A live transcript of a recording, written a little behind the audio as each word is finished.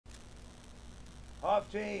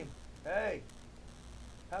Hoff team, hey,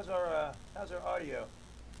 how's our audio?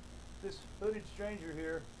 This hooded stranger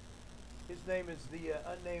here, his name is the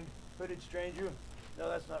unnamed hooded stranger. No,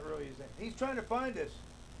 that's not really his name. He's trying to find us.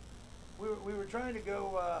 We were trying to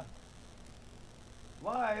go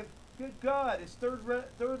live. Good God, it's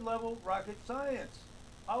third level rocket science.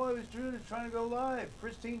 All I was doing is trying to go live.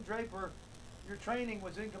 Christine Draper, your training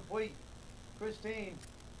was incomplete. Christine,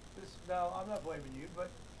 no, I'm not blaming you,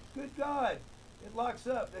 but good God, it locks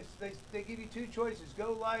up. They give you two choices: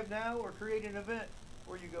 go live now or create an event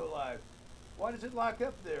where you go live. Why does it lock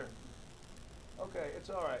up there? Okay, it's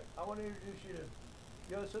all right. I want to introduce you to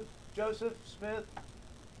Joseph Smith.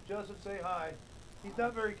 Joseph, say hi. He's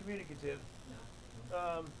not very communicative.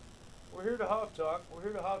 We're here to Hoff talk. We're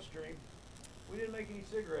here to Hoff stream. We didn't make any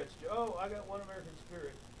cigarettes. Oh, I got One American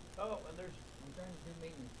Spirit. Oh, and there's. I'm trying to do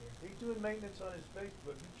maintenance here. He's doing maintenance on his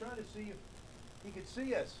Facebook. He's trying to see if he could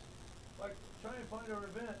see us. Like, trying to find our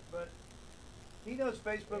event, but he knows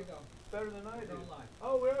Facebook better than I do. We're going live.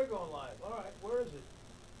 Oh, we are going live. All right, where is it?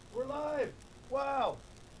 We're live. Wow.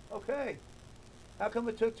 Okay. How come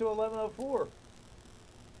it took to 11:04? Because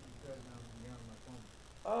you're on my phone.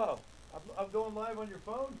 Oh, I'm going live on your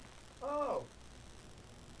phone? Oh,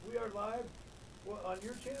 we are live? What, on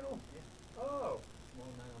your channel? Yeah. Oh, Well,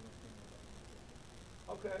 not on my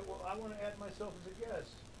channel. okay. Well, I want to add myself as a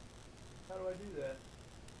guest. How do I do that?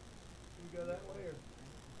 Can you go that way or?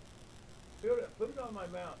 Put it on my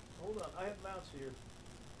mount. Hold on, I have mounts here.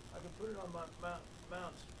 I can put it on my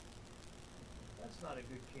mounts. That's not a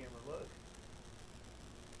good camera, look.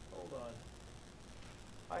 Hold on.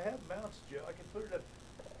 I have mounts, Joe. I can put it up.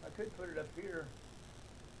 I could put it up here.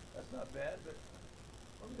 That's not bad, but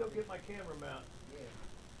let me go get my camera mount. Yeah.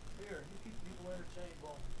 Here, you keep people entertained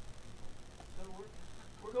while. So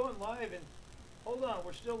we're going live, and hold on,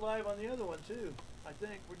 we're still live on the other one too. I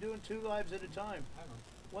think we're doing 2 lives at a time. I don't know.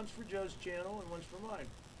 One's for Joe's channel and one's for mine.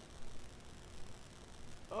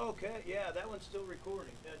 Okay, yeah, that one's still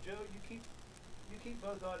recording. Now, Joe, you keep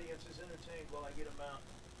both audiences entertained while I get a mount.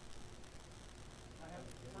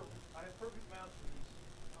 I have perfect mounts for these.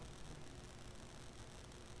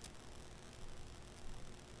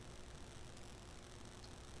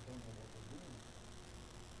 I don't know what they're doing.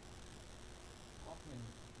 Hoffman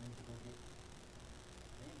needs to go get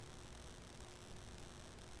Ben.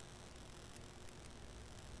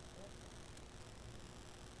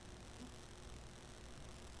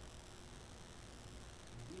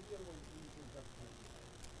 Video will use up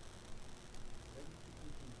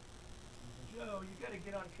Joe, you got to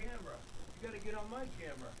get on camera. You got to get on my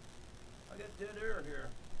camera. I got dead air here.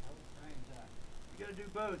 I was trying to You got to do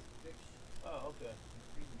both. fix Oh, okay. the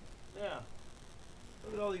previous. Yeah.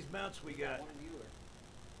 Look at all these mounts we got. One viewer.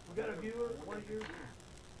 We got a viewer? One of you?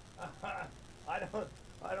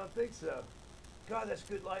 I don't think so. God, that's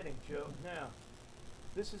good lighting, Joe. Now,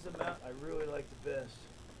 this is the mount I really like the best.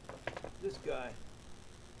 This guy.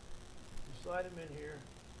 You slide him in here.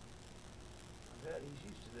 I bet he's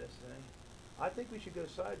used to this thing. I think we should go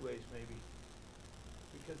sideways, maybe,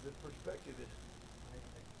 because the perspective is. I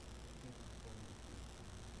think it's going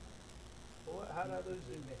to Well, how did I lose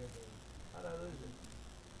be it? better than How did I lose it?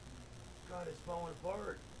 God, it's falling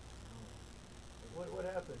apart. What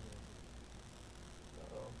happened?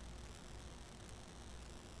 Uh-oh.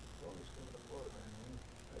 Phone is coming apart.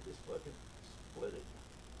 I just fucking split it.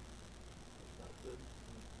 It's not good.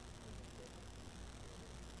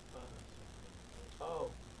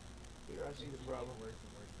 Oh, here, I see the problem.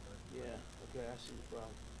 Yeah, okay, I see the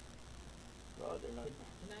problem. Oh, they're not.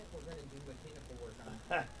 Tonight we're going to do mechanical work on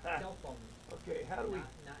cell phones. Okay, how do we,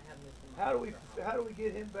 Not having this in my how do we, house. how do we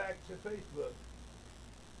get him back to Facebook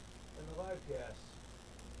and the live cast?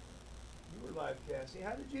 You were live casting.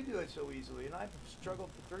 How did you do it so easily? And I've struggled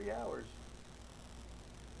for 3 hours.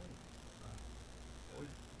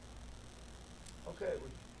 Okay,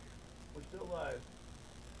 we're still live.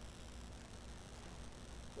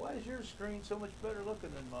 Why is your screen so much better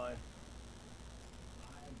looking than mine?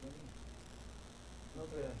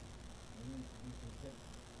 Okay.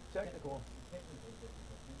 Technical.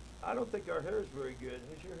 I don't think our hair is very good.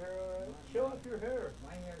 Is your hair all right? Show off your hair.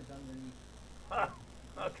 My hair is underneath. Ha!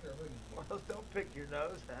 Extra Okay. hoodie here. Well, don't pick your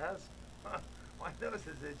nose, Has. My nose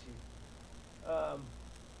is itchy. All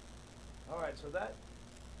right, so that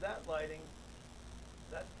lighting,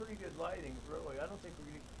 that's pretty good lighting, really. I don't think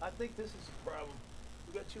we're gonna. I think this is the problem.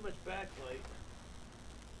 We got too much backlight.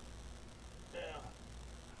 Yeah.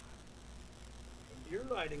 Your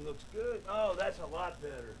lighting looks good. Oh, that's a lot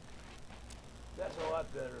better. That's a lot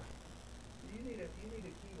better. You need a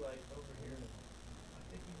key light over here. I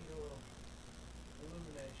think you need a little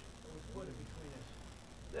illumination. We'll split it between us.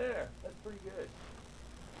 There. That's pretty good.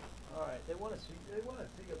 All right, they want to see a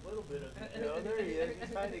little bit of it. Joe. There he is.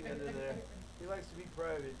 He's hiding under there. He likes to be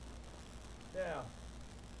private. Now,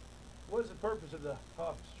 what is the purpose of the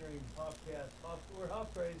Hoff stream, Hoffcast? We're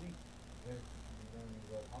Hoff crazy.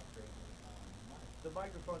 The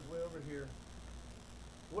microphone's way over here.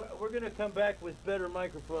 We're going to come back with better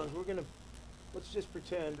microphones. Let's just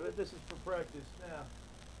pretend. This is for practice. Now,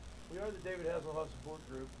 we are the David Hasselhoff support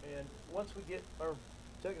group, and once we get our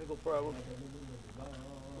technical problem,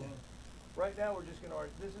 right now we're just going to,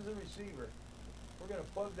 this is a receiver. We're going to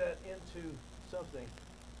plug that into something,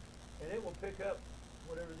 and it will pick up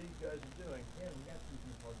whatever these guys are doing. Yeah, we got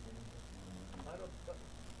something plugged in.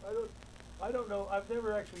 I don't know. I've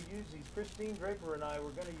never actually used these. Christine Draper and I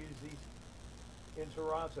were going to use these in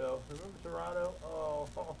Toronto. Remember Toronto? Oh,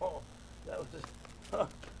 that was just.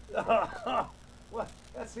 What?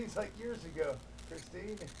 That seems like years ago,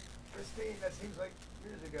 Christine. Christine, that seems like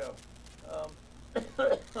years ago.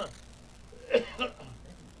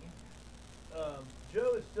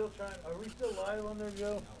 Joe is still trying. Are we still live on there,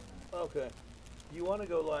 Joe? No, Okay. You want to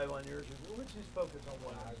go live on yours? Let's just focus on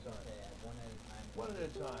one at a time. One at a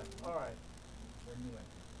time. All right.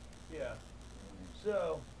 Yeah.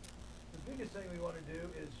 So, the biggest thing we want to do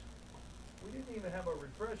is, we didn't even have our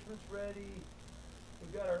refreshments ready.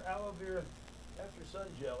 We've got our aloe vera after sun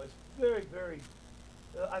gel. It's very, very,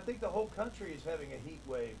 I think the whole country is having a heat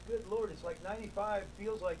wave. Good Lord, it's like 95,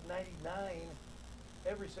 feels like 99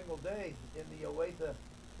 every single day in the Olathe,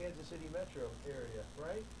 Kansas City metro area,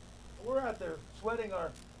 right? We're out there sweating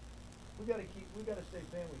we gotta stay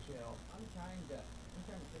family channel. I'm trying to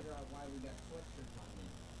figure out why we got sweatshirts on me.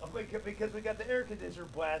 Because we got the air conditioner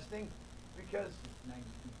blasting, because,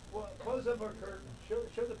 well, close up our curtain.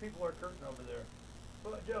 Show the people our curtain over there.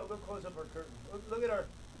 Well, Joe, go close up our curtain. Look at our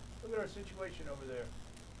situation over there.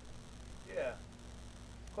 Yeah.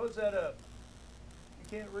 Close that up. You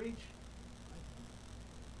can't reach?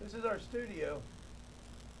 This is our studio.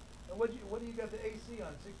 And what do you got the AC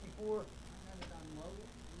on? 64? I got it on low.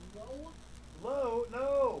 Low?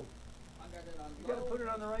 No. I got it on You low. gotta put it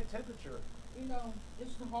on the right temperature. You know, this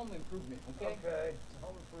is a home improvement, okay? Okay. It's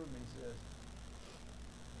home improvement, he says.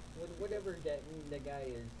 Whatever the guy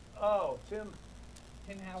is. Oh, Tim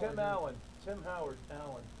Howard. Tim Howard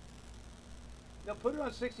Allen. No, put it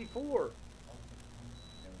on 64.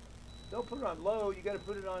 Don't put it on low. You got to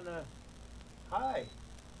put it on high.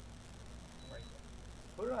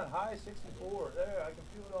 Put it on high 64. There, I can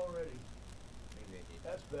feel it already. Maybe I did.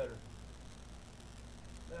 That's better.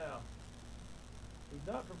 Now, we've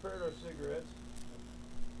not prepared our cigarettes.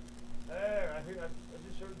 There, I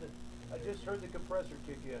just heard the compressor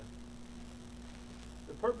kick in.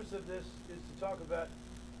 The purpose of this is to talk about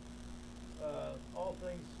all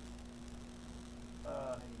things.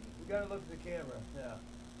 We got to look at the camera now.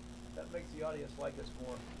 That makes the audience like us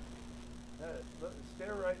more. You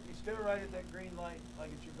stare right at that green light like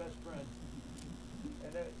it's your best friend,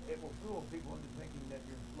 and it will fool people into thinking that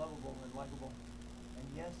you're lovable and likable.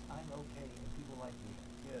 And yes, I'm okay, and people like me.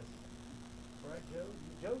 Yes. Right, Joe?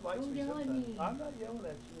 Joe likes me sometimes. I'm not yelling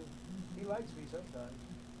at you. He likes me sometimes.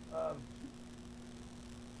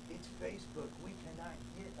 It's Facebook. We cannot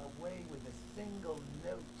get away with a single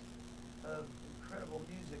note of incredible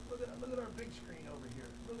music. Look at our big screen over here.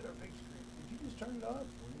 Look at our big screen. Did you just turn it off?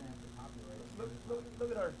 We're gonna have to copyright.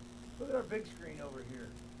 Look at our big screen over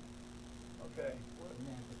here. Okay. We're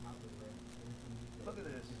gonna have to copyright. Look at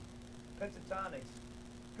this. Pentatonics.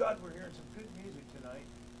 God, we're hearing some good music tonight.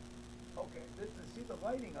 Okay. See, the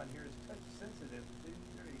lighting on here is touch sensitive.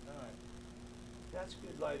 All right. That's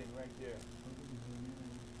good lighting right there.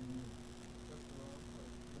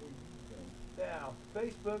 Now,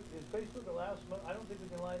 Facebook allow smoke? I don't think we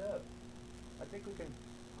can light up. I think we can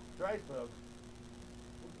dry smoke.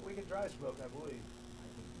 We can dry smoke, I believe.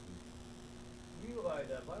 You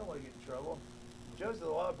light up. I don't want to get in trouble. Joe's the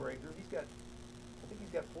lawbreaker. I think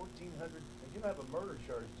he's got 1,400. You don't have a murder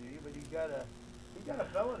charge, do you? But he's got a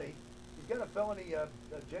felony. He's got a felony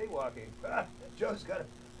jaywalking. Joe's got a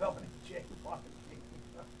felony jaywalking.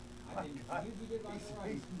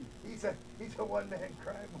 He's a one-man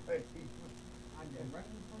crime wave.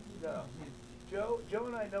 No. Joe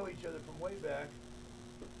and I know each other from way back.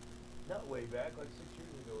 Not way back, like 6 years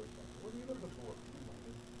ago or something. What are you looking for?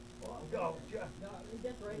 Oh, Joe. No,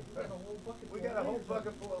 that's right. We got a whole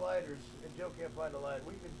bucket full of lighters, and Joe can't find a lighter.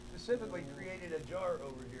 We specifically created a jar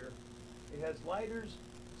over here. It has lighters,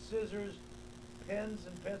 scissors, pens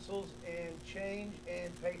and pencils, and change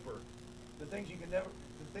and paper. The things you can never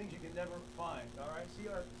find. All right. See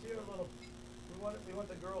our little. We want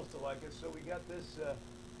the girls to like us, so we got this.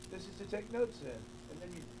 This is to take notes in, and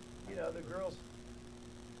then the girls.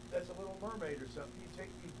 that's a little mermaid or something. You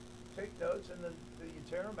take notes and then you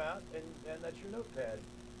tear them out and that's your notepad.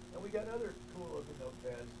 And we got other cool looking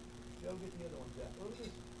notepads. Go get the other ones out. Look at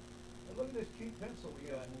this. And look at this cheap pencil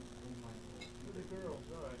we got. For the girls,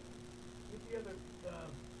 all right. Get the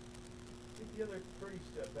other pretty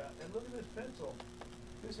stuff out. And look at this pencil.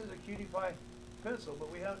 This is a cutie pie pencil,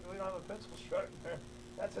 but we don't have a pencil sharpener.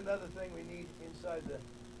 That's another thing we need inside the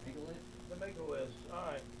Make-A-Wiz. All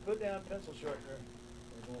right, put down pencil sharpener.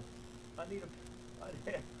 I need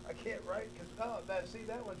I can't write because see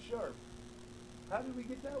that one's sharp. How did we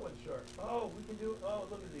get that one sharp? Oh, we can do it. Oh,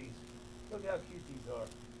 look at these. Look how cute these are.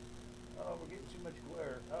 Oh, we're getting too much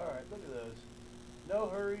glare. All right, look at those. No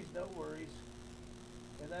hurries, no worries.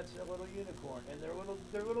 And that's a little unicorn, and they're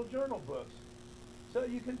little journal books. So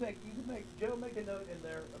you can make Joe, make a note in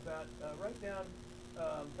there about write down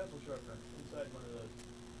pencil sharpener inside one of those,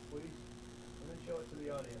 please, and then show it to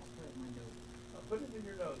the audience. I'll put it in my notes. Put it in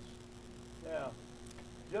your notes. Now,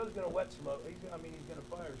 Joe's gonna wet smoke. He's gonna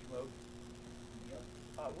fire smoke. Yep.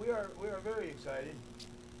 We are very excited.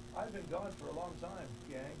 I've been gone for a long time,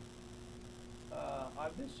 gang. I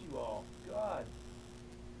miss you all. God.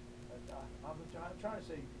 I'm trying to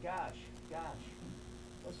say, gosh.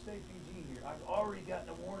 Let's stay PG here. I've already gotten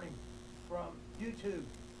a warning from YouTube.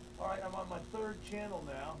 All right, I'm on my 3rd channel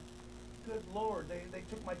now. Good Lord, they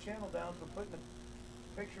took my channel down for putting a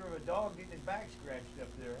picture of a dog getting his back scratched up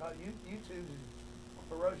there. YouTube's as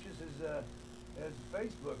ferocious as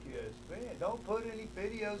Facebook is. Man, don't put any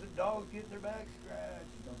videos of dogs getting their back scratched.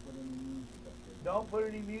 Don't put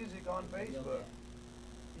any music on Facebook.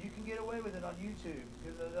 You can get away with it on YouTube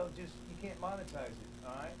because you can't monetize it.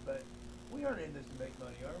 All right, but we aren't in this to make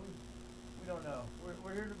money, are we? We don't know.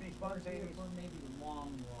 We're here to be spontaneous. For maybe the long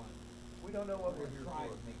run. We don't know what we're here try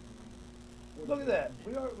for. to make money. Look at that.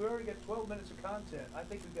 We already got 12 minutes of content. I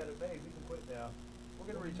think we've got it made. We can quit now. We're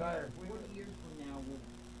gonna retire. 40 years from now,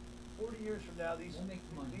 40 years from now, these we'll make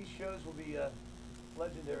money. these shows will be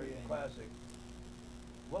legendary and classic.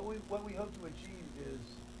 What we hope to achieve is.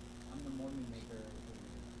 I'm the Mormon maker.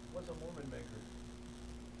 What's a Mormon maker?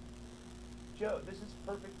 Joe, this is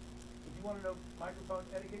perfect. If you want to know microphone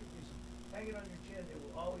etiquette, you hang it on your chin. It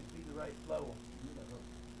will always be the right level.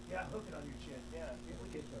 Yeah, hook it on your chin. Yeah,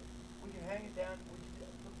 we can hang it down.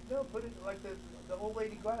 Put it like the old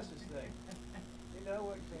lady glasses thing. You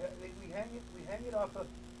know, we hang it off of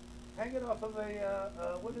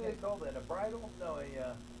a what do they call that? A bridle? No, We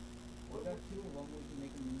got 2 of them. We can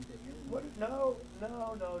make them use it here. What? No.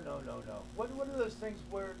 What are those things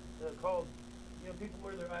where called? You know, people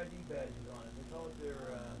wear their ID badges on it. They call it their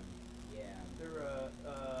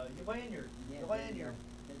lanyard. Yeah, the lanyard.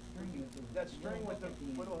 That string with the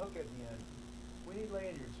little hook at the end. We need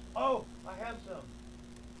lanyards. Oh, I have some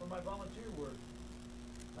for my volunteer work.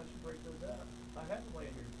 I should break those out. I have a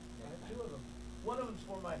lanyard. I have 2 of them. One of them's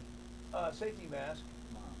for my safety mask.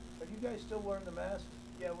 Are you guys still wearing the mask?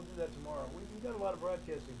 Yeah, we'll do that tomorrow. We got a lot of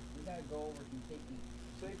broadcasting. We gotta go over some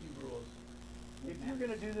Safety rules. If you're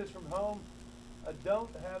gonna do this from home,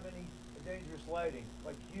 don't have any dangerous lighting.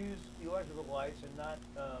 Like use electrical lights and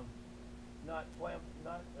not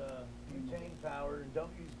butane powered, and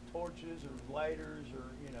don't use torches or lighters or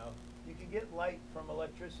you can get light from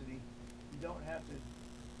electricity. You don't have to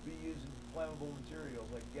be using flammable materials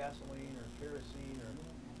like gasoline or kerosene or.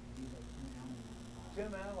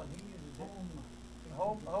 Tim Allen, he uses it.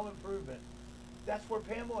 Home improvement. That's where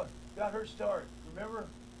Pamela got her start. Remember?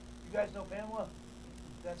 You guys know Pamela?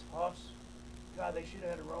 That's Hoff's. God, they should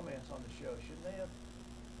have had a romance on the show, shouldn't they have?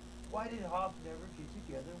 Why did Hoff never get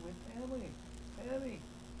together with Pammy?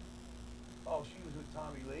 Oh, she was with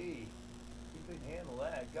Tommy Lee. He couldn't handle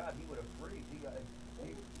that. God, he would have freaked.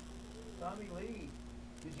 Tommy Lee.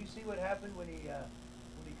 Did you see what happened when he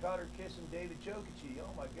caught her kissing David Chokichi?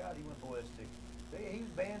 Oh my God, he went ballistic. He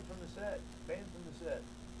was banned from the set.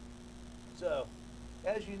 So,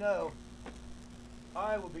 as you know,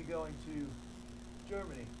 I will be going to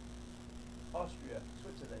Germany, Austria,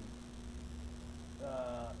 Switzerland,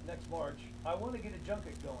 next March. I want to get a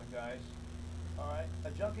junket going, guys. All right,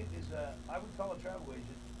 a junket is I would call a travel agent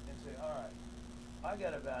and say, all right, we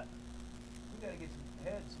got to get some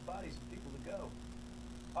heads, some bodies, some people to go.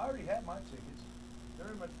 I already have my tickets.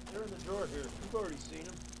 They're in the drawer here. You've already seen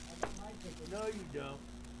them. I got my ticket. No, you don't.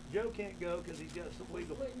 Joe can't go because he's got some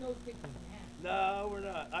legal. Splitting those tickets in half. No, we're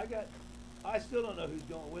not. I still don't know who's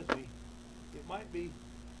going with me. It might be.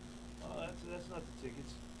 Oh, that's not the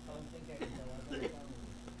tickets. I don't think I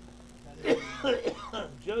can go.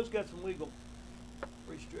 Joe's got some legal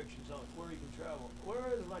restrictions on where he can travel. Where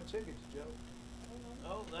are my tickets, Joe?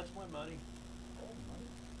 Oh, that's my money.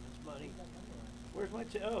 That's money. Where's my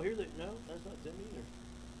oh, here they no, that's not them either.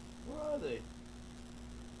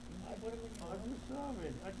 put him in your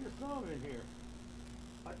room? I just saw him in here.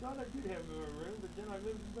 I thought I did have him in my room, but then I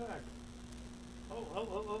moved him back. Oh. It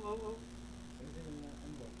was in the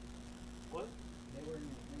envelope. What? They were in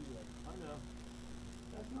the envelope. I know.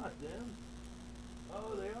 That's not them.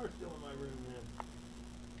 Oh, they are still in my room then.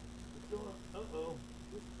 They're still in, uh-oh.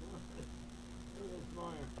 There goes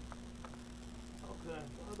Meyer. Okay,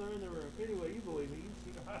 well, they're in the room. Anyway, you believe me. You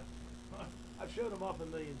see, I've showed them off a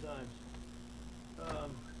million times.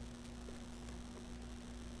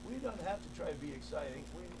 We don't have to try to be exciting.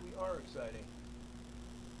 We are exciting.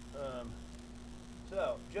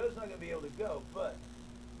 So, Joe's not going to be able to go, but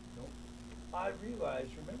Nope. I realized,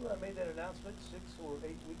 remember I made that announcement 6 or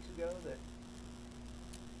 8 weeks ago that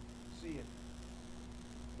see it,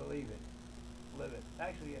 believe it, live it.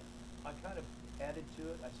 Actually, I kind of added to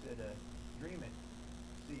it. I said, dream it,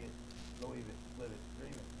 see it, believe it, live it,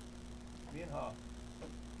 dream it. Me and Hoff.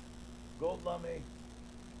 Gold lame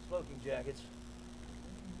smoking jackets.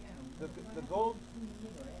 Yeah. The gold.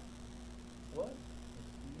 Niggerette. What?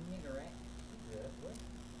 Niggerette. Yeah, what?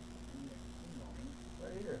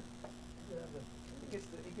 Right here. He gets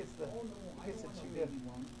the Oh no, I he gets don't the want cheetah. a baby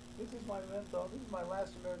one. This is my menthol. This is my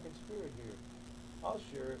last American spirit here. I'll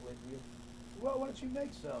share it with you. Well, why don't you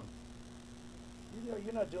make some?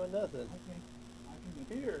 You're not doing nothing. Okay. I can make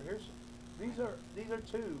These are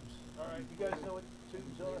tubes. All right, you guys know what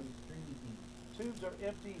tubes are? Tubes are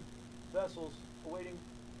empty vessels awaiting.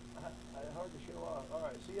 Hard to show off. All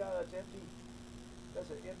right, see how that's empty? That's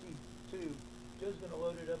an empty tube. Joe's gonna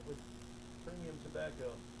load it up with premium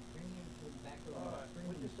tobacco. Premium tobacco. All right, we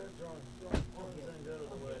Premium. just start throwing Okay. things out of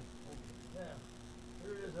the way. Okay. Now,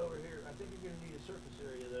 here it is over here. I think you're gonna need a surface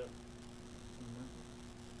area though. Mhm.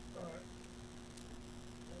 All right.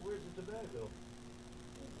 Now, where's the tobacco?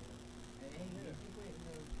 Hey, Yeah. did you put it in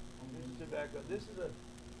the- This is tobacco. This is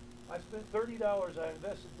I spent $30. I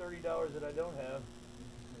invested $30 that I don't have.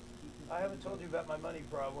 I haven't told you about my money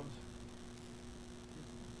problems.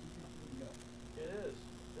 It is.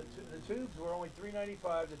 The tubes were only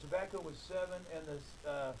 $3.95. The tobacco was $7, and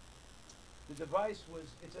the device was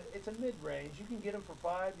it's a mid range. You can get them for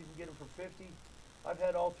 $5. You can get them for $50. I've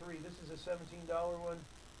had all three. This is a $17 one.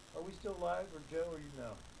 Are we still live, or Joe, or you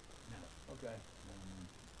know? No. Okay.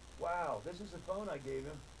 Wow, this is the phone I gave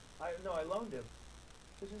him. I loaned him.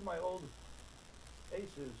 This is my old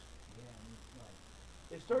Asus. Yeah, right.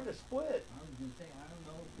 It's starting to split. I was gonna say, I don't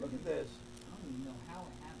know. Look at this. I don't even know how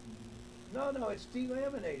it happened. No, it's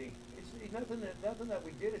delaminating. It's nothing that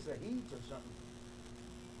we did. It's the heat or something.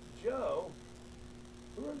 Joe,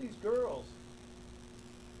 who are these girls?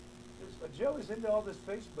 Joe is into all this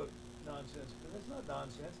Facebook nonsense, and it's not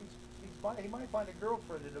nonsense. He might find a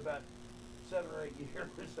girlfriend in about 7 or 8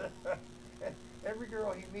 years. And every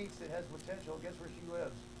girl he meets that has potential, guess where she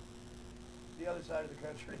lives? The other side of the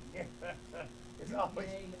country. It's always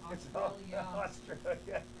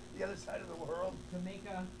Australia, the other side of the world.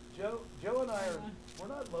 Jamaica. Joe and I we're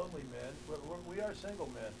not lonely men. We are single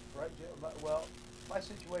men, right, Joe? Well, my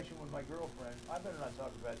situation with my girlfriend, I better not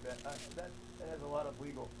talk about that. That has a lot of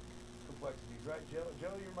legal complexities, right, Joe?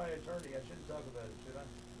 Joe, you're my attorney. I shouldn't talk about it, should I?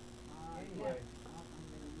 Anyway. Yeah. I'm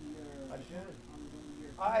gonna be your. I should? I'm gonna be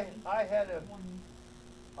your.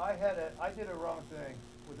 I did a wrong thing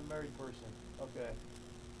with a married person, okay,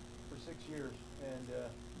 for 6 years, and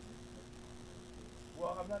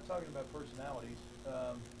well, I'm not talking about personalities.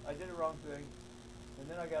 I did a wrong thing, and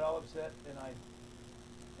then I got all upset, and I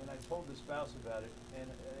told the spouse about it, and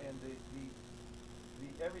the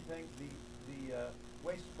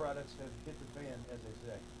waste products have hit the fan, as they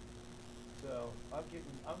say. So I'm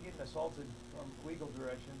getting assaulted from legal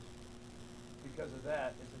directions because of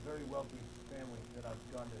that. It's a very wealthy family that I've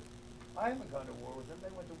gone to. I haven't gone to war with them.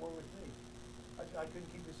 They went to war with me. I couldn't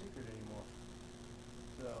keep the secret anymore.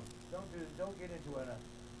 So don't get into an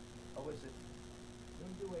illicit.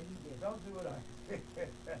 Don't do what he did. Don't do what I did.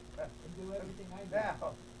 And do everything I did.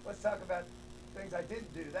 Now let's talk about things I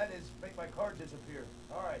didn't do. That is make my car disappear.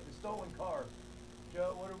 All right, the stolen car.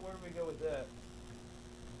 Joe, where do we go with that?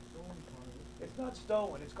 Stolen car. It's not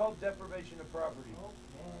stolen. It's called deprivation of property.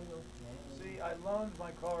 Okay. See, I loaned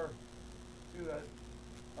my car to a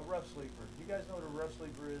rough sleeper. You guys know what a rough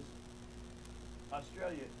sleeper is?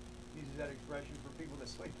 Australia uses that expression for people that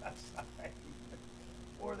sleep outside.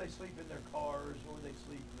 Or they sleep in their cars, or they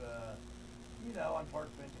sleep, on park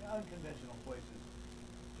benches, unconventional places.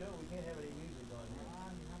 Joe, we can't have any music on here.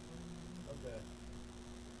 Okay.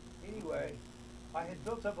 Anyway, I had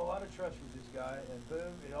built up a lot of trust with this guy, and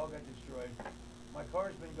boom, it all got destroyed. My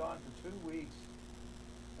car's been gone for 2 weeks.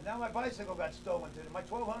 And now my bicycle got stolen today. My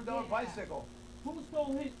 $1,200 bicycle. Who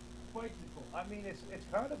stole his bicycle? I mean, it's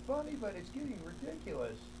kind of funny, but it's getting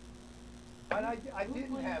ridiculous. And I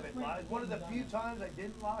didn't have it locked. One of the few times I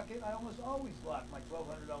didn't lock it. I almost always lock my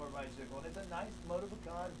 $1,200 bicycle, and it's a nice motor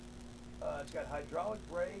pecan. It's got hydraulic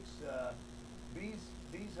brakes.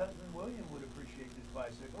 B's husband William would appreciate this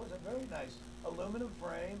bicycle. It's a very nice aluminum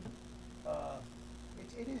frame.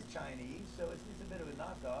 It is Chinese, so it's a bit of a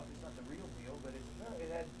knockoff. It's not the real deal, but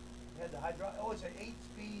it had the hydraulic. Oh, it's an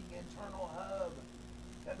 8-speed internal hub.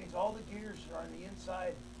 That means all the gears are on the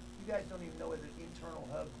inside. You guys don't even know what an internal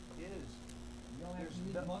hub is. You don't have to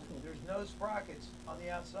use muscle. There's no sprockets on the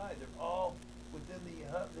outside. They're all within the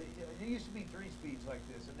hub. It used to be 3 speeds like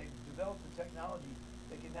this, and they've developed the technology.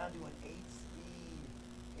 They can now do an 8-speed,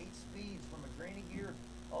 8 speeds from a granny gear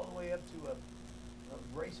all the way up to a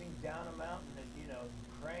racing down a mountain that,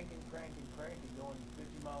 cranking, going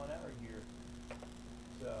 50-mile-an-hour gear.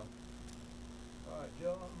 So, all right,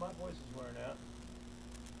 Joe, my voice is wearing out.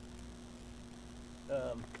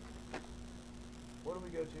 What do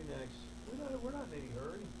we go to next? We're not in any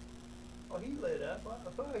hurry. Oh, he lit up.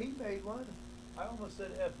 I thought he made one. I almost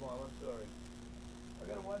said F-bomb. I'm sorry. I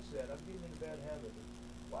gotta watch that. I'm getting in a bad habit.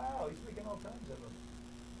 Wow, he's making all kinds of them.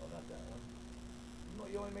 Oh, not that one.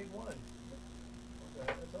 You only made one. Okay,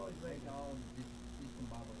 that's all he's making. No,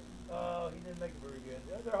 discombobulated. Oh, he didn't make it very good.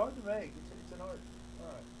 They're hard to make. It's an art. All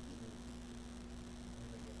right.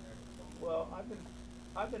 Well,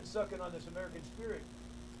 I've been sucking on this American Spirit.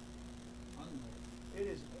 It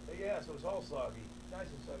is, yeah, so it's all soggy. Nice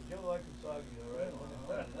and soggy. Joe likes it soggy though, right?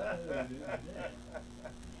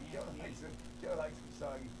 Joe likes it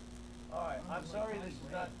soggy. All right, I'm sorry this is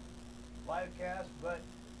not live cast, but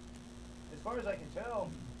as far as I can tell,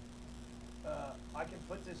 I can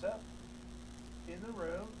put this up in the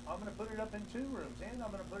room. I'm going to put it up in 2 rooms, and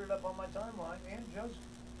I'm going to put it up on my timeline. And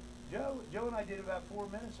Joe and I did about 4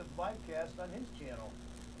 minutes of live cast on his channel.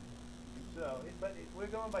 So, we're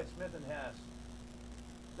going by Smith and Hass.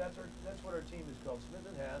 That's what our team is called, Smith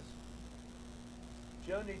and Hass.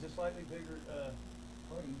 Joe needs a slightly bigger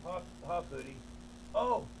Hoff hoodie.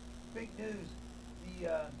 Oh, big news!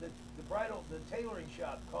 The tailoring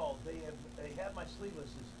shop called. They have my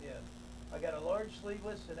sleevelesses in. I got a large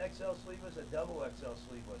sleeveless, an XL sleeveless, a double XL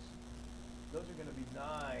sleeveless. Those are going to be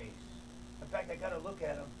nice. In fact, I got to look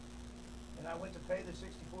at them. And I went to pay the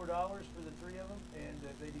 $64 for the 3 of them, and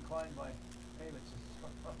they declined my payments.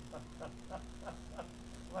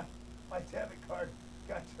 my debit card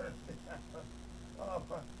got turned down. Oh,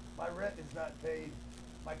 my rent is not paid.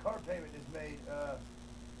 My car payment is made.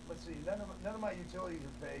 Let's see, none of my utilities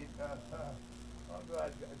are paid. Oh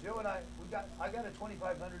God, Joe and I got a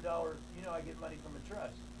 $2,500. I get money from a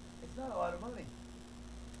trust. It's not a lot of money,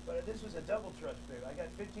 but this was a double trust payment. I got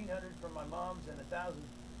 $1,500 from my mom's and $1,000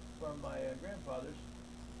 from my grandfather's.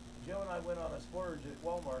 Joe and I went on a splurge at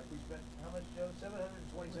Walmart. We spent how much, Joe?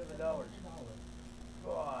 $727.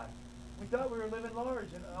 God, we thought we were living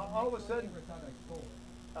large, and all of a sudden,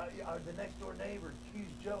 the next door neighbor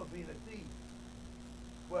accused Joe of being a thief.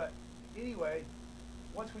 But anyway,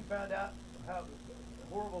 once we found out how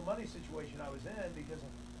horrible money situation I was in, because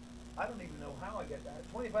I don't even know how I got that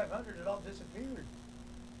 $2,500. It all disappeared.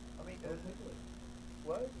 I mean,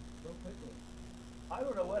 what? So quickly. I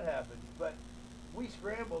don't know what happened, but we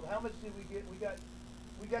scrambled. How much did we get?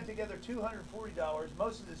 We got together $240.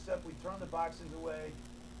 Most of the stuff we'd thrown the boxes away.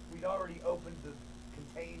 We'd already opened the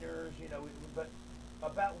containers, but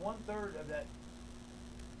about 1/3 of that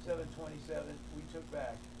 $727 we took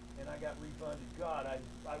back, and I got refunded. God,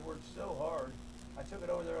 I worked so hard. I took it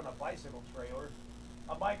over there on a bicycle trailer,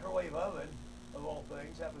 a microwave oven of all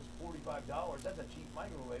things. That was $45. That's a cheap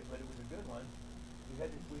microwave, but it was a good one. We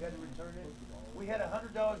had to return it. We had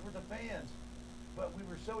 $100 worth of fans, but we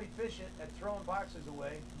were so efficient at throwing boxes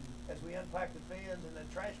away as we unpacked the fans, and the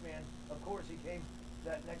trash man, of course, he came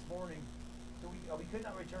that next morning. So we could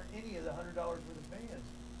not return any of the $100 worth of fans.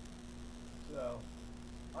 So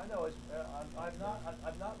I know I've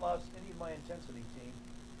not lost any of my intensity, team.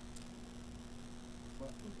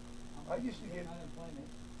 But I used to get unemployment.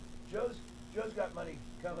 Joe's got money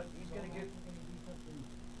coming. He's So gonna I'm get. actually gonna do something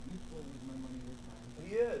useful with my money this time.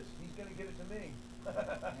 He is. He's gonna give it to me.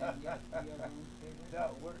 And yes, we are going to pay rent.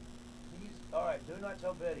 No, he's all right. Do not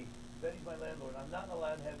tell Betty. Betty's my landlord. I'm not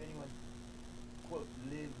allowed to have anyone quote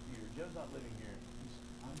live here. Joe's not living here.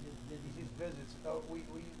 I'm just He visiting. just visits. Oh, we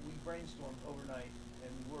brainstorm overnight and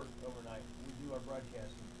we work overnight. We do our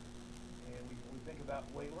broadcasting and we think about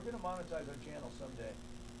we're going to monetize our channel someday.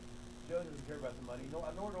 Joe doesn't care about the money, nor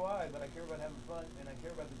do I, but I care about having fun and I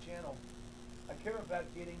care about the channel. I care about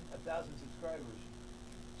getting 1,000 subscribers.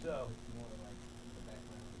 So It's more like the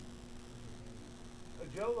background.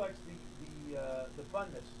 Joe likes the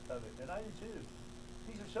funness of it, and I do too.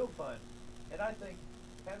 These are so fun, and I think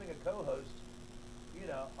having a co-host you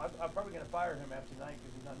know, I'm probably gonna fire him after tonight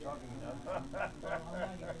because he's not talking enough. Well, I'm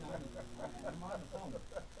not even I'm on the phone,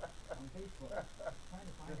 on Facebook, trying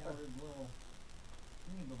to find out where the little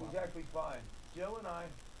thingy He's about. actually fine. Joe and I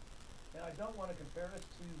don't want to compare us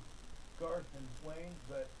to Garth and Wayne,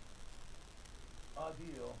 but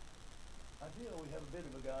ideal we have a bit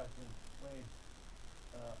of a Garth and Wayne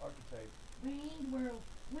archetype. Wayne World,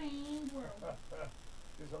 Wayne World.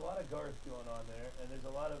 There's a lot of Garth going on there, and there's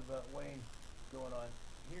a lot of Wayne going on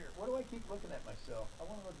here. What do I keep looking at myself? I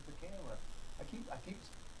want to look at the camera. I keep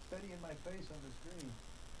studying my face on the screen.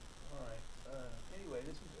 All right. Anyway,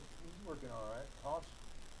 he's working all right. Hoff's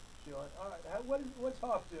chilling. All right. What's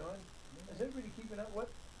Hoff doing? Is everybody keeping up? What?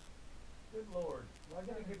 Good Lord. Well, I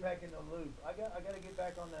gotta get back in the loop. I gotta get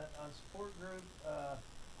back on support group.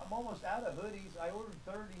 I'm almost out of hoodies. I ordered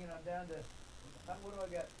 30 and I'm down to, what do I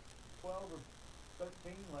got? 12 or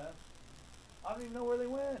 13 left. I don't even know where they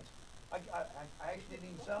went. I actually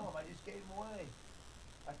didn't even sell them. I just gave them away.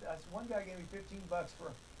 One guy gave me $15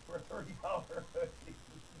 for a $30 hoodie.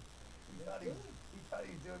 he thought he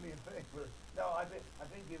was doing me a favor. No, I've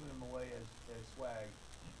been giving them away as swag.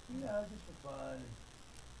 You know, just for fun.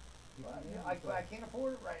 Well, you know, I can't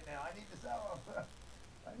afford it right now. I need to sell them.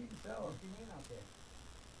 I need to sell them. What's your name out there?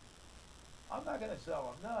 I'm not gonna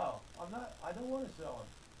sell them. No, I'm not. I don't want to sell them.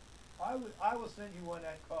 I will send you one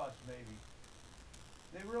at cost, maybe.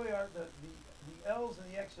 They really are the L's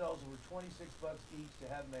and the XLs were $26 each to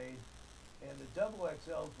have made, and the double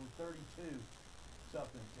XLs were 32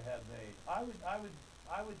 something to have made. I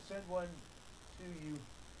would send one to you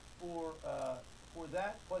for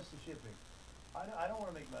that plus the shipping. I don't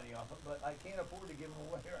want to make money off them, but I can't afford to give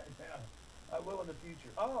them away right now. I will in the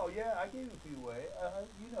future. Oh yeah, I gave a few away.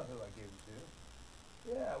 You know who I gave them to.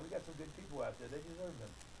 Yeah, we got some good people out there. They deserve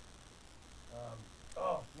them.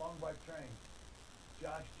 Long black train.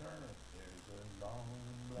 Josh Turner. There's a long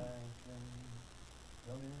black train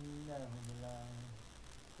coming down the line.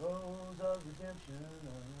 Roads of redemption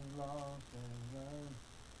and lost and run.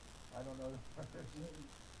 I don't know the words.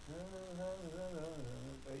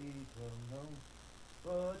 Faithful no.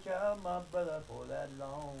 Watch out, my brother, for that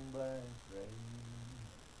long black train.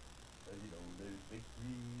 'Cause you know there's victory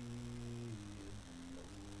in the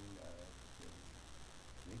old life train.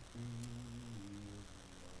 Victory in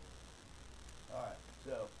the old. Alright,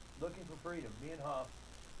 so looking for freedom. Me and Hoff.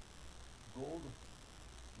 Gold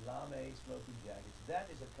lame smoking jackets. That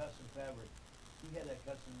is a custom fabric. He had that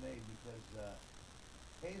custom made because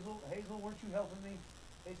Hazel, weren't you helping me?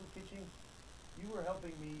 Hazel Kitching, you were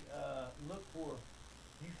helping me look for.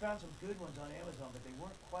 You found some good ones on Amazon, but they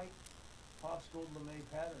weren't quite Hoff's Gold Lame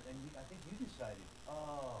pattern, and I think you decided.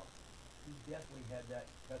 Oh, he definitely had that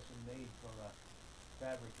custom made from a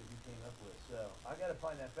fabric that he came up with. So I got to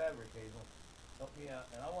find that fabric, Hazel. Help me out,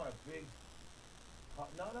 and I want a big.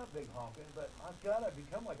 Not big honking, but I've got to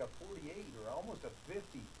become like a 48 or almost a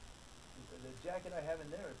 50. The jacket I have in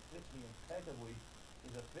there, it fits me impeccably,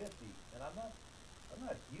 is a 50, and I'm not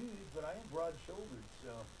huge, but I am broad-shouldered,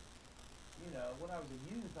 so, you know, when I was a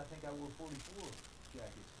youth, I think I wore 44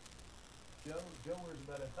 jackets. Joe wears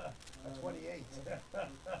about a 28.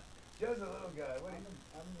 Joe's a little guy. I'm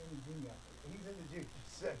in the junior. He's in the junior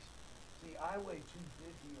section. See, I weigh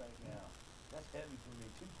 250 right now. That's heavy for me.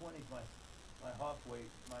 220 is my Hoff weight,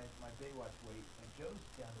 my Baywatch weight, and Joe's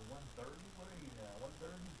down to 130. What are you now?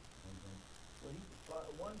 130? Well, he's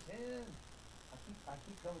 110. I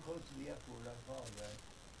keep coming close to the F word. I apologize.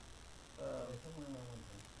 Somewhere around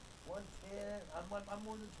 110. I'm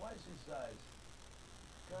more than twice his size.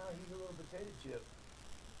 God, he's a little potato chip.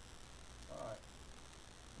 All right.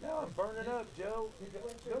 Now I'm burning up, Joe.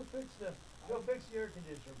 Go fix the air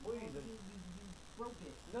conditioner, please. You broke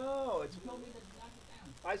it. No, it's. You told me to knock it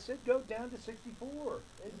down. I said go down to 64.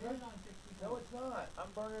 It's right on 64. No, it's not.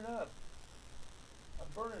 I'm burning up.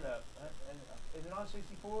 And is it on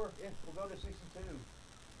 64? Yeah, we'll go to 62.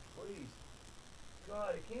 Please.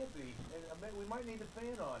 God, it can't be. And we might need the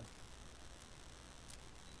fan on.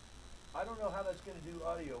 I don't know how that's going to do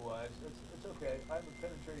audio-wise. It's okay. I have a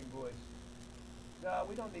penetrating voice. No,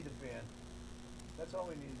 we don't need the fan. That's all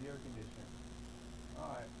we need is the air conditioner.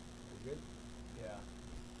 All right. We're good? Yeah.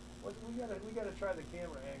 We gotta try the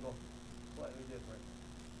camera angle slightly different.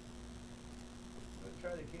 We'll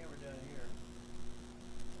try the camera down here.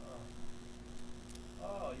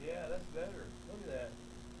 Oh yeah, that's better. Look at that.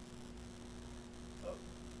 Oh,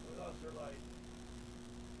 we lost our light.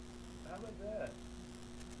 How about that?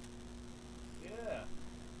 Yeah.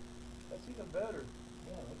 That's even better.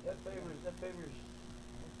 Yeah. That favors.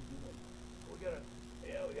 We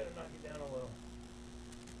gotta knock it down a little.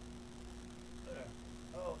 There.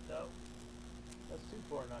 Oh no. That's too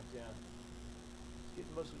far knocked down. Let's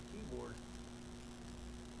getting mostly keyboard.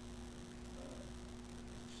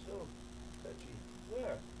 So touchy.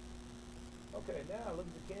 There. Okay, now look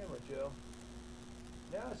at the camera, Joe.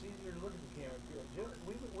 Now it's easier to look at the camera. Joe,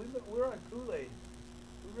 we're on Kool-Aid.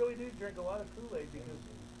 We really do drink a lot of Kool-Aid because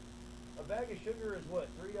a bag of sugar is what,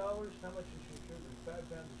 $3? How much is your sugar? 5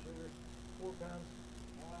 pounds of sugar? 4 pounds?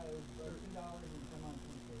 It was $2 and some on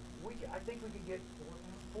Tuesday. I think we could get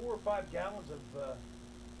 4 or 5 gallons of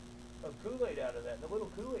Kool-Aid out of that. The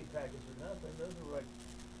little Kool-Aid packets are nothing. Those are like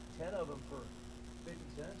 10 of them for 50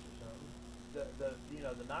 cents or something.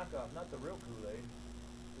 The knockoff, not the real Kool-Aid.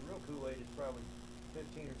 The real Kool-Aid is probably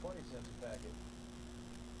 15 or 20 cents a packet.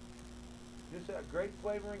 Just a grape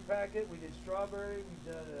flavoring packet. We did strawberry. We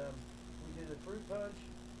did a fruit punch.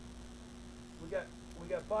 We got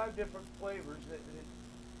 5 different flavors.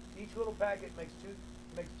 Each little packet makes 2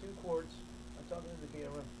 quarts. I'm talking to the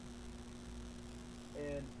camera.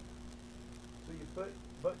 And so you put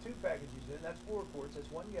 2 packages in. That's 4 quarts.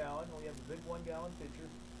 That's 1 gallon. We have a big 1 gallon pitcher.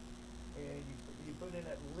 And you put in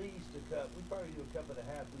at least a cup. We probably do a cup and a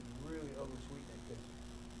half. We really oversweeten it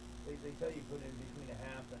because they tell you put in between a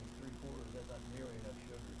half and 3/4. That's not nearly enough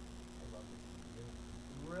sugar. I love it.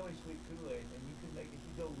 Really sweet Kool-Aid, and you can make, if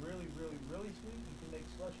you go really, really, really sweet, you can make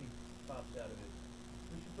slushy pops out of it.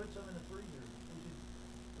 We should put some in the freezer. We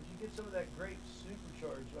should get some of that grape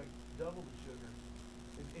supercharged, like double the sugar.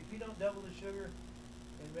 If you don't double the sugar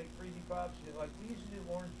and make freezy pops, like we used to do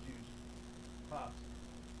orange juice pops.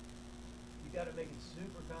 You got to make it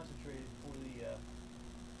super concentrated for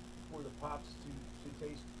the pops to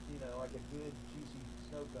taste, like a good juicy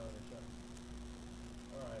snow cone or something.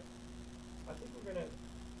 All right, I think we're gonna.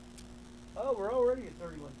 Oh, we're already at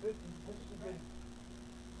 31:50. This is a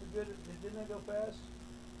good. Didn't that go fast?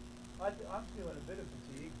 I'm feeling a bit of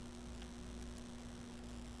fatigue.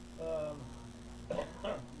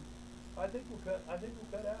 I think we'll cut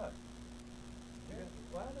out.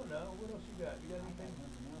 Well, I don't know. What else you got? You got anything?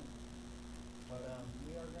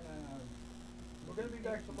 We're gonna be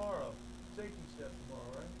back tomorrow. Safety stuff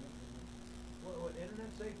tomorrow, right? What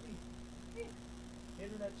internet safety?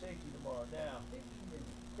 Internet safety tomorrow. Now,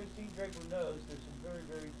 Christine Draper knows there's some very,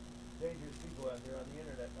 very dangerous people out there on the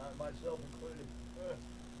internet, myself included.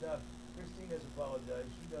 Now, Christine has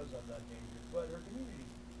apologized. She knows I'm not dangerous, but her community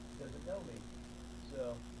doesn't know me.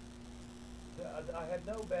 So, I had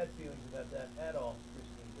no bad feelings about that at all,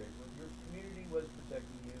 Christine Draper. Your community was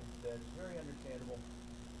protecting you. That's very understandable.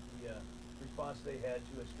 The response they had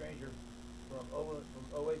to a stranger from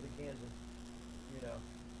 08 to Kansas,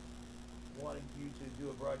 wanting you to do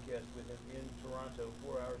a broadcast with him in Toronto,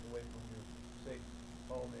 4 hours away from your safe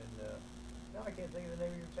home in, now I can't think of the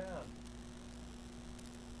name of your town.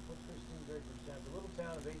 What's Christine Draper's town? It's a little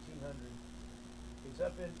town of 1,800. It's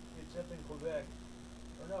up in Quebec.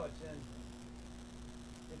 Or no,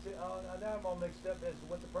 now I'm all mixed up as to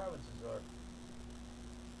what the provinces are.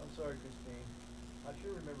 I'm sorry, Christine. I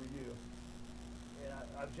sure remember you. And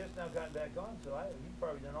I've just now gotten back on, so you've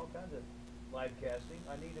probably done all kinds of live casting.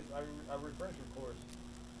 I need a refresher course.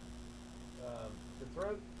 The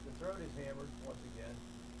throat is hammered once again.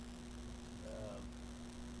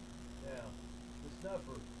 Now, the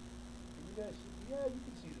snuffer. Can you guys see? Yeah, you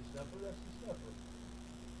can see the snuffer. That's the snuffer.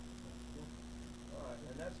 All right,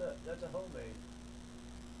 and that's a homemade.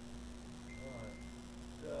 All right.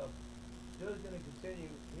 So Joe's going to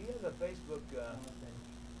continue. He has a Facebook.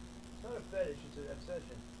 It's not a fetish. It's an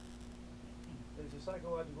obsession. There's a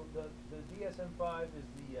psychological. The DSM-5 is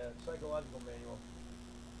the psychological manual.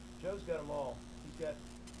 Joe's got them all. He's got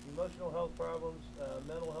emotional health problems,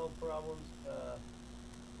 mental health problems,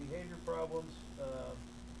 behavior problems.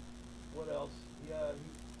 What else? He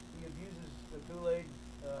abuses the Kool-Aid,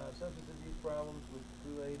 substance abuse problems with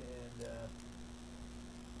Kool-Aid, and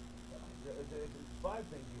there's 5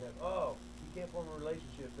 things you have. Oh, he can't form a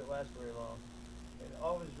relationship that lasts very long. And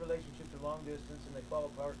all of his relationships are long distance, and they fall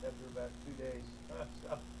apart after about 2 days.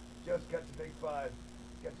 So Joe's got the big 5.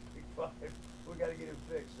 Got the big 5. We got to get him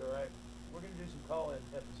fixed. All right. We're gonna do some call-in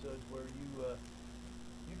episodes where you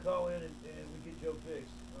call in and we get Joe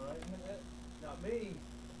fixed. All right. Now me,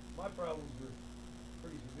 my problems are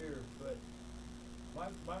pretty severe, but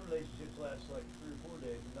my relationships last like 3 or 4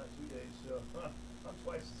 days, and not 2 days. So I'm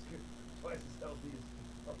twice as good, twice as healthy as.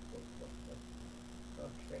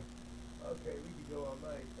 Okay, we could go all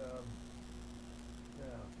night. Now,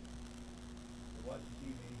 watching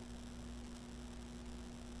TV.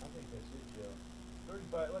 I think that's it, Joe.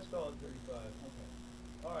 35. Let's call it 35. Okay.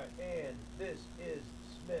 All right, and this is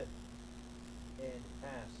Smith and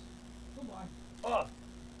Hass. Goodbye. Off.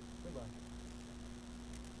 Goodbye.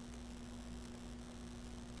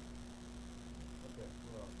 Okay,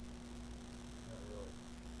 well, not really.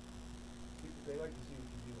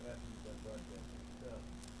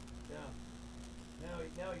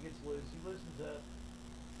 now he gets loose. He loosens up.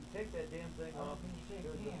 You take that damn thing I off was and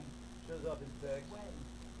gonna shake hands. shows off his pecs. Sweating.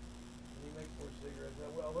 And he makes more cigarettes.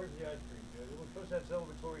 Now, well, where's the ice cream, Joe? We're supposed to have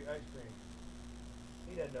celebratory ice cream.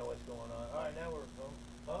 He doesn't know what's going on. All right, now we're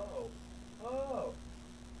oh. Oh.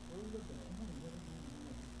 What are we looking at? What are we doing?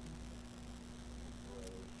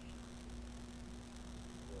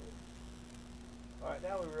 All right,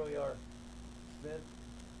 now we really are Smith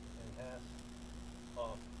and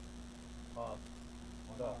Hoff. Hoff.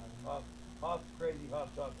 Hoff. Hoff's crazy.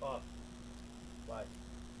 Hoff talk. Hoff. Bye.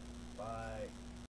 Bye.